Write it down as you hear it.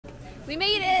We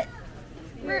made it!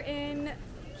 We're in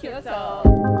Kyoto.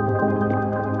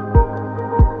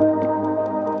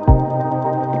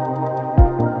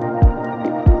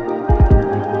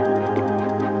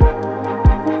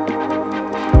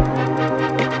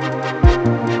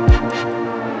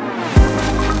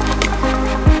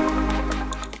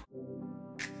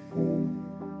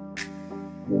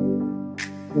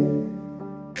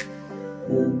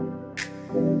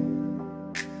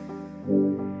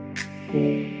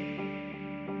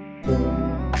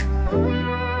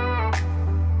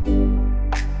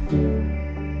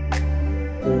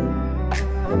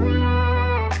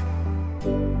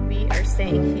 We are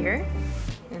staying here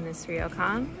in this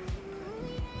ryokan.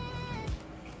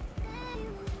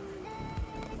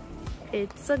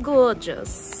 It's a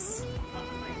gorgeous.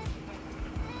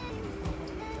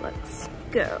 Let's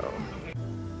go.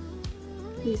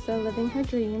 Lisa living her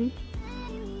dream.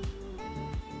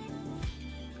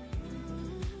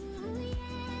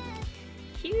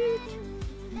 Cute.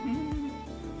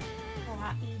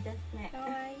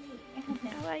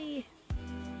 Kawaii.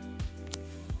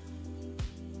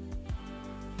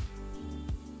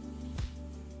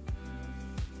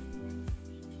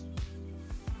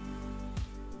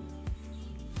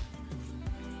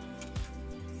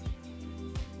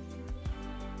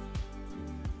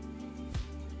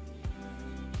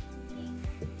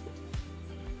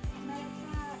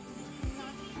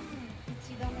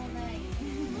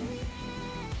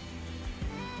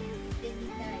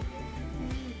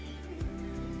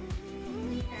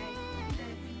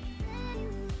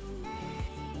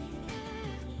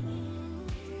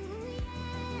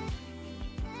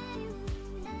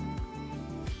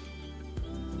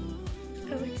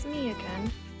 Oh, it's me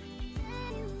again.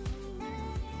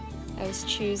 I was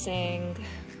choosing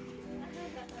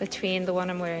between the one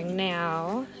I'm wearing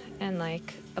now and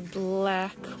like a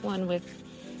black one with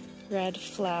red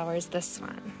flowers. This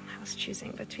one. I was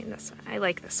choosing between this one. I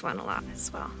like this one a lot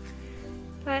as well.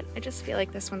 But I just feel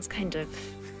like this one's kind of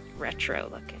retro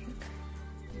looking.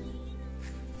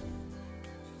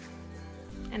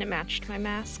 And it matched my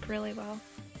mask really well.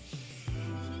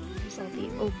 There's all the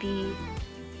OB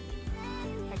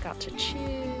I got to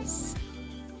choose.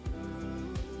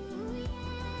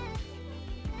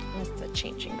 That's the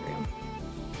changing room.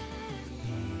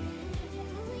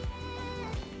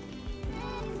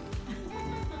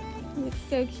 Looks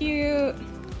so cute.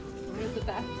 Where's the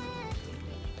best?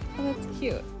 Oh, that's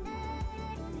cute.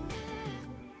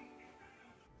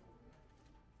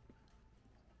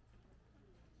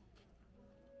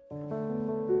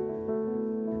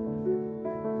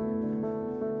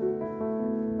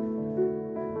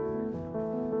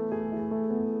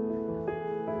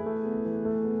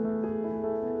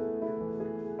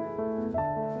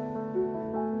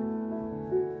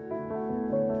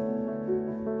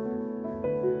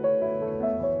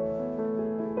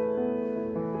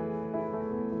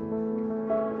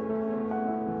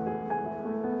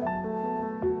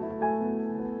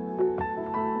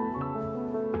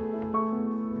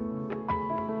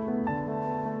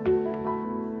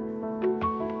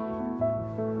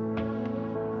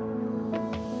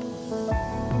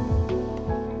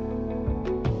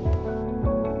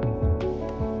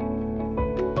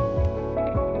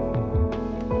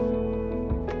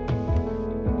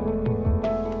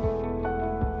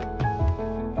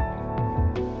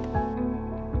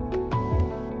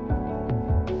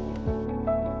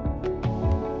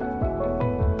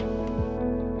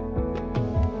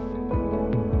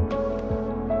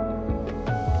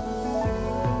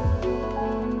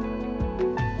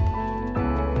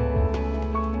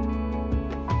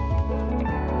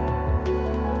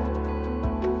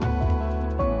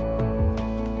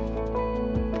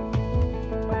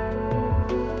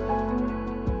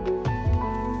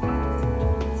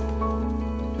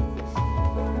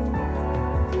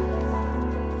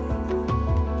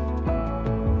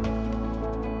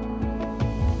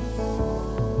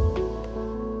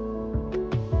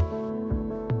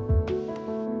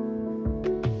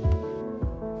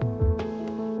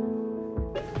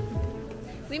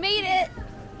 We made it!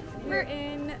 We're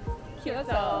in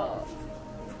Kyoto.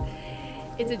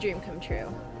 It's a dream come true.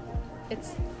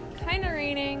 It's kind of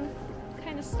raining,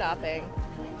 kind of stopping,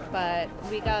 but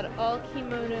we got all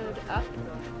kimonoed up.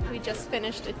 We just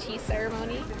finished a tea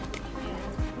ceremony,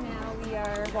 and now we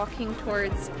are walking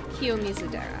towards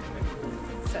Kiyomizudera.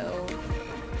 So,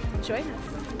 join us.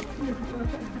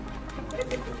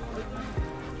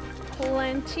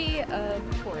 Plenty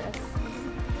of tourists.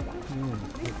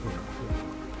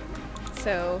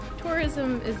 So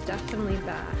tourism is definitely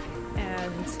back,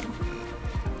 and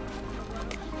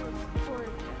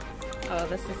oh,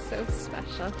 this is so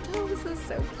special. Oh, this is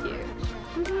so cute.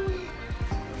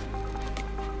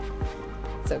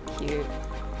 so cute.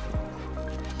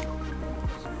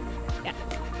 Yeah.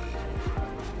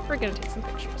 We're gonna take some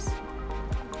pictures.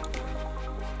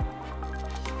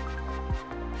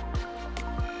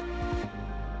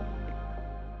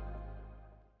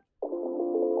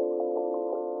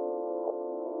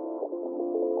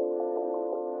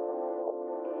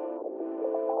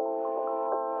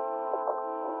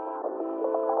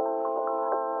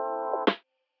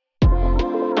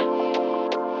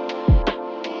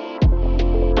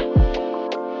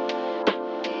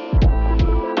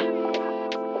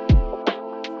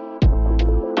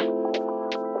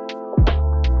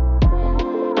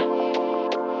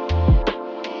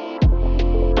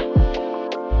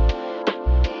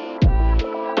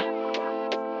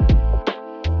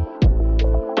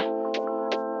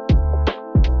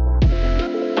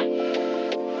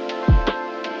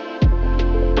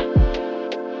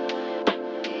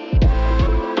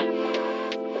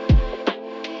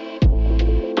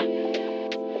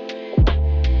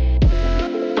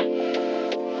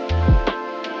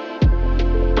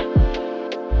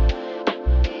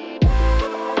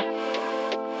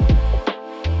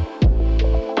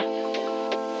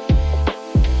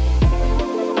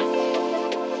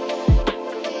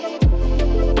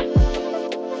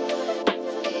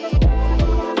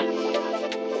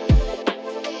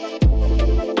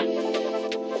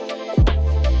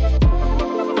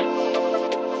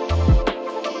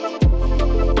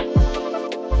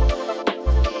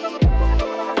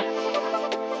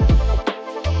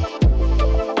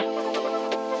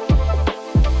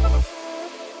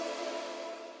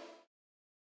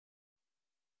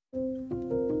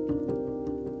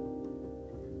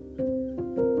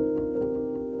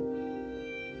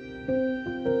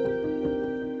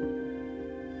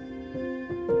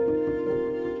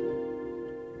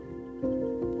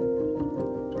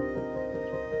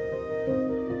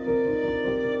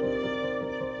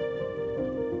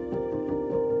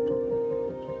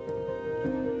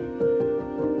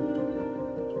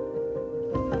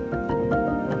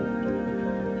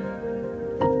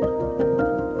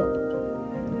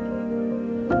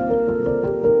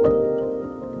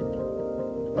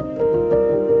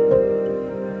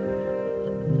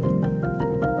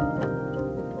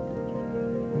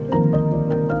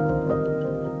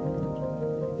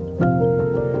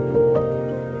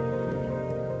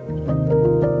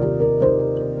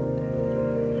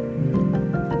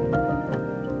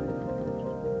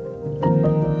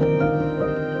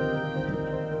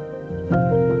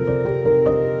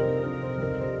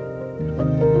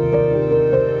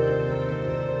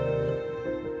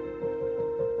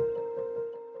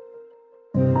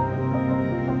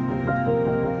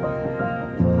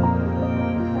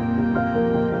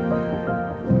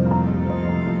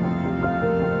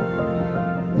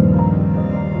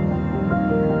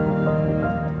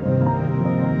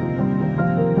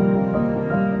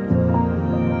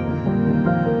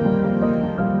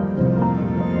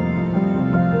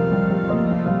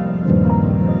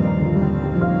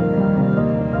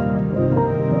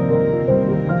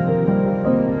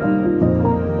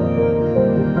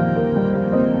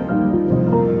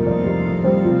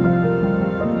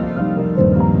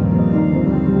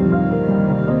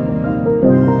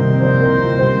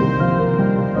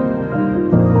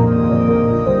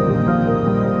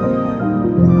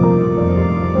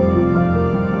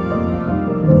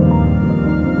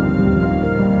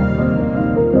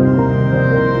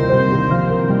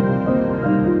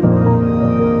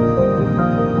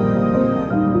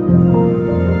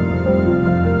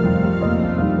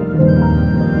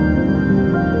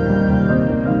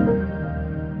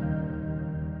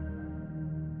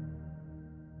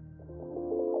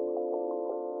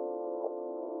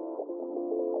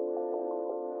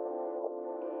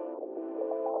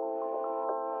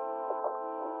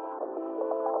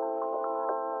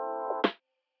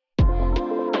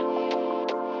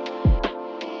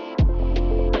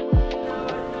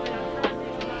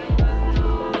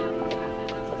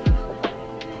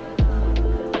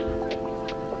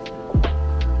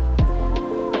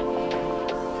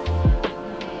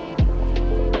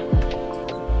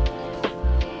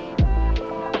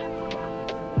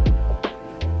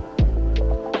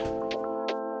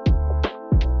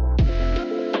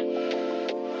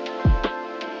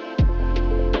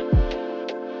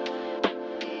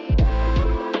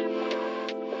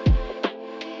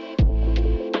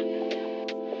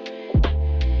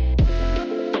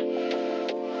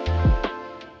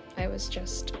 was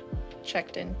just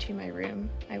checked into my room.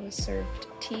 I was served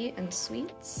tea and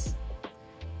sweets.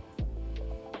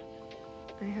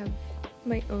 I have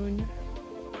my own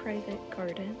private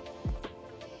garden.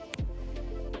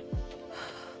 Oh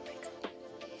my God.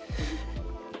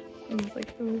 It's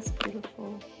like the most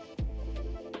beautiful.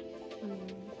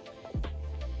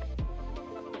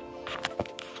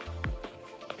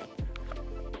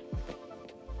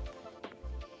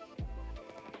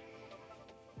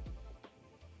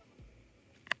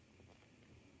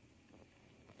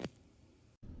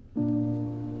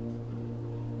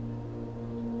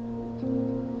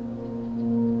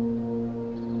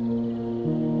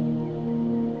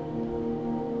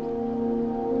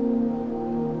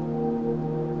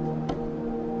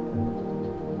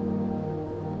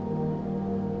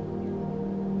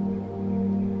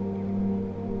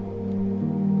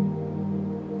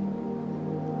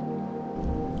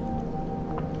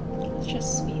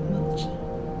 Just sweet mochi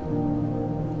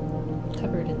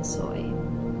covered in soy,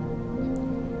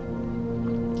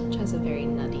 which has a very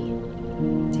nutty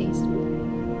taste.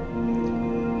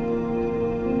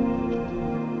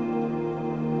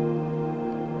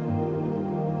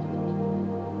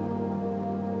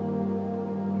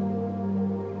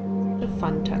 A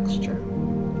fun texture.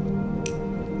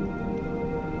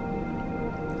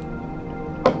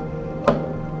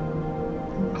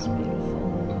 It's beautiful.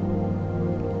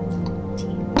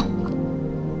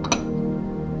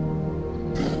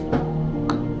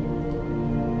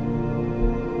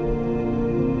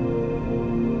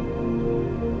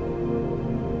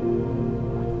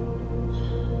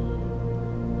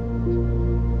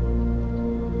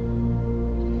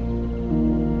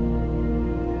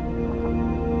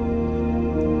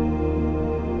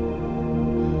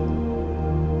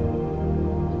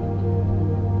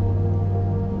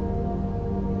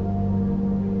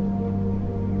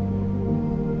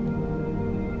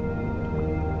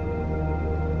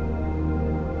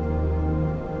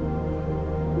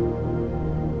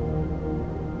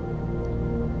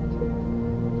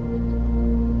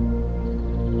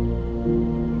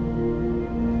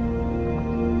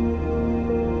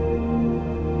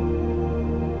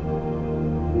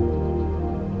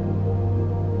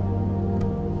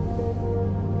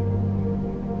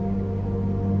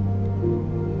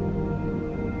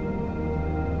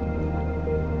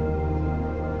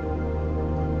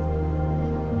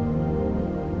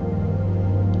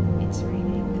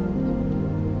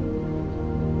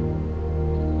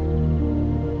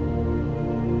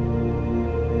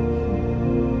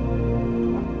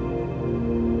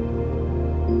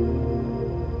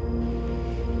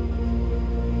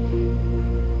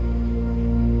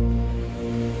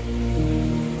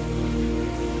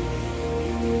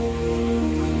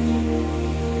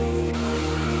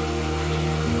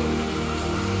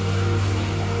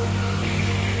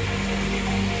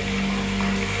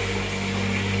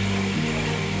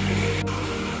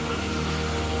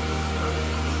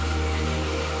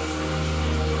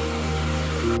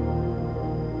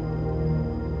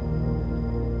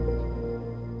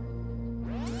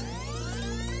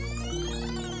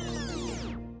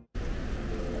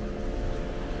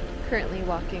 Currently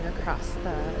walking across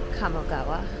the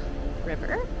Kamogawa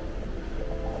River.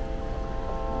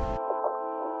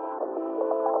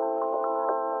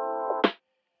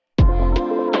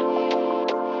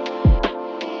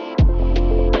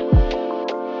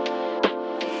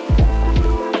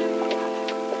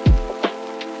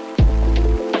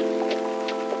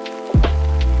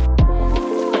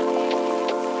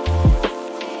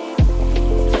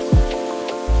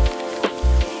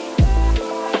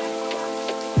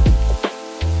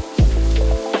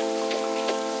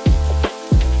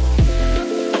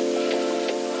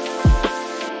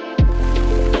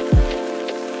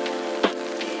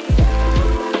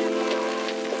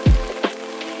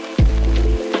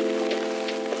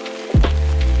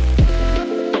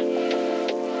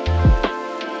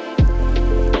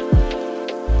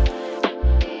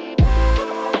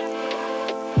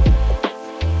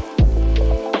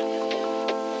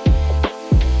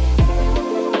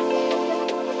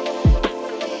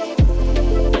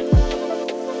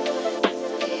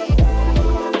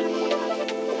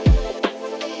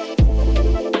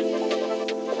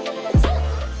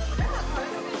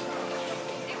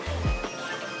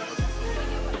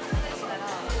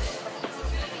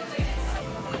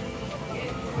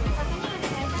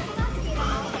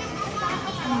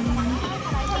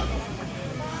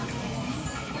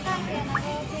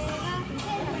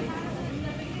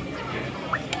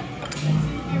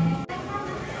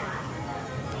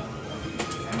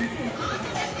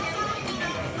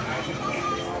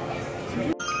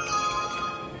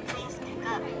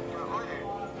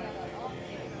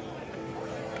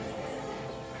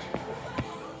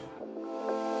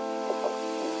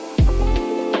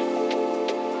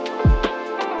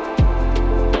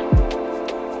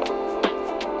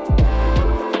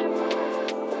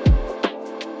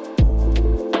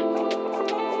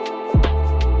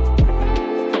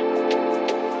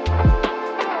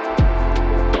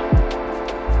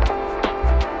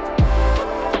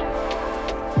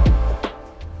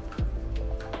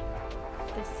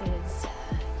 is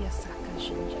Yasaka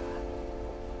Jinja.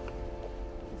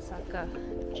 Yasaka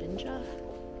Jinja?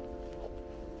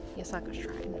 Yasaka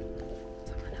Shrine.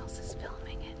 Someone else is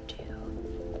filming it too.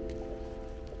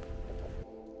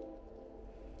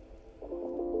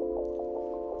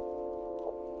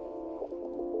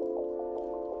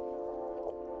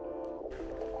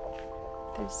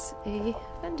 There's a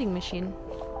vending machine.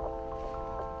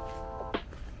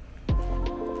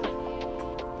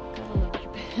 Gotta love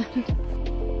Japan.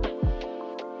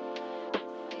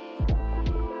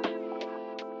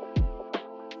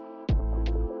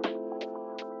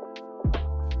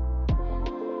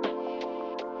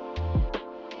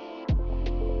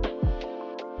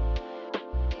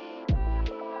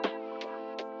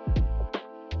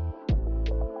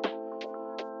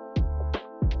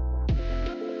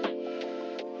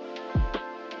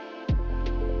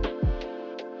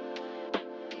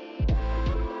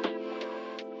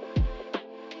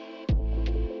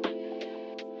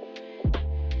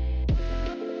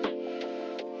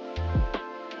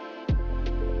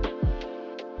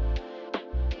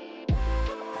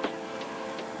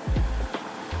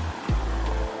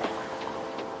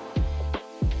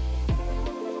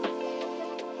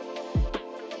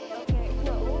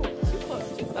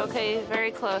 Okay,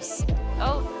 very close.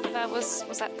 Oh, that was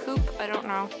that Coop? I don't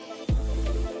know.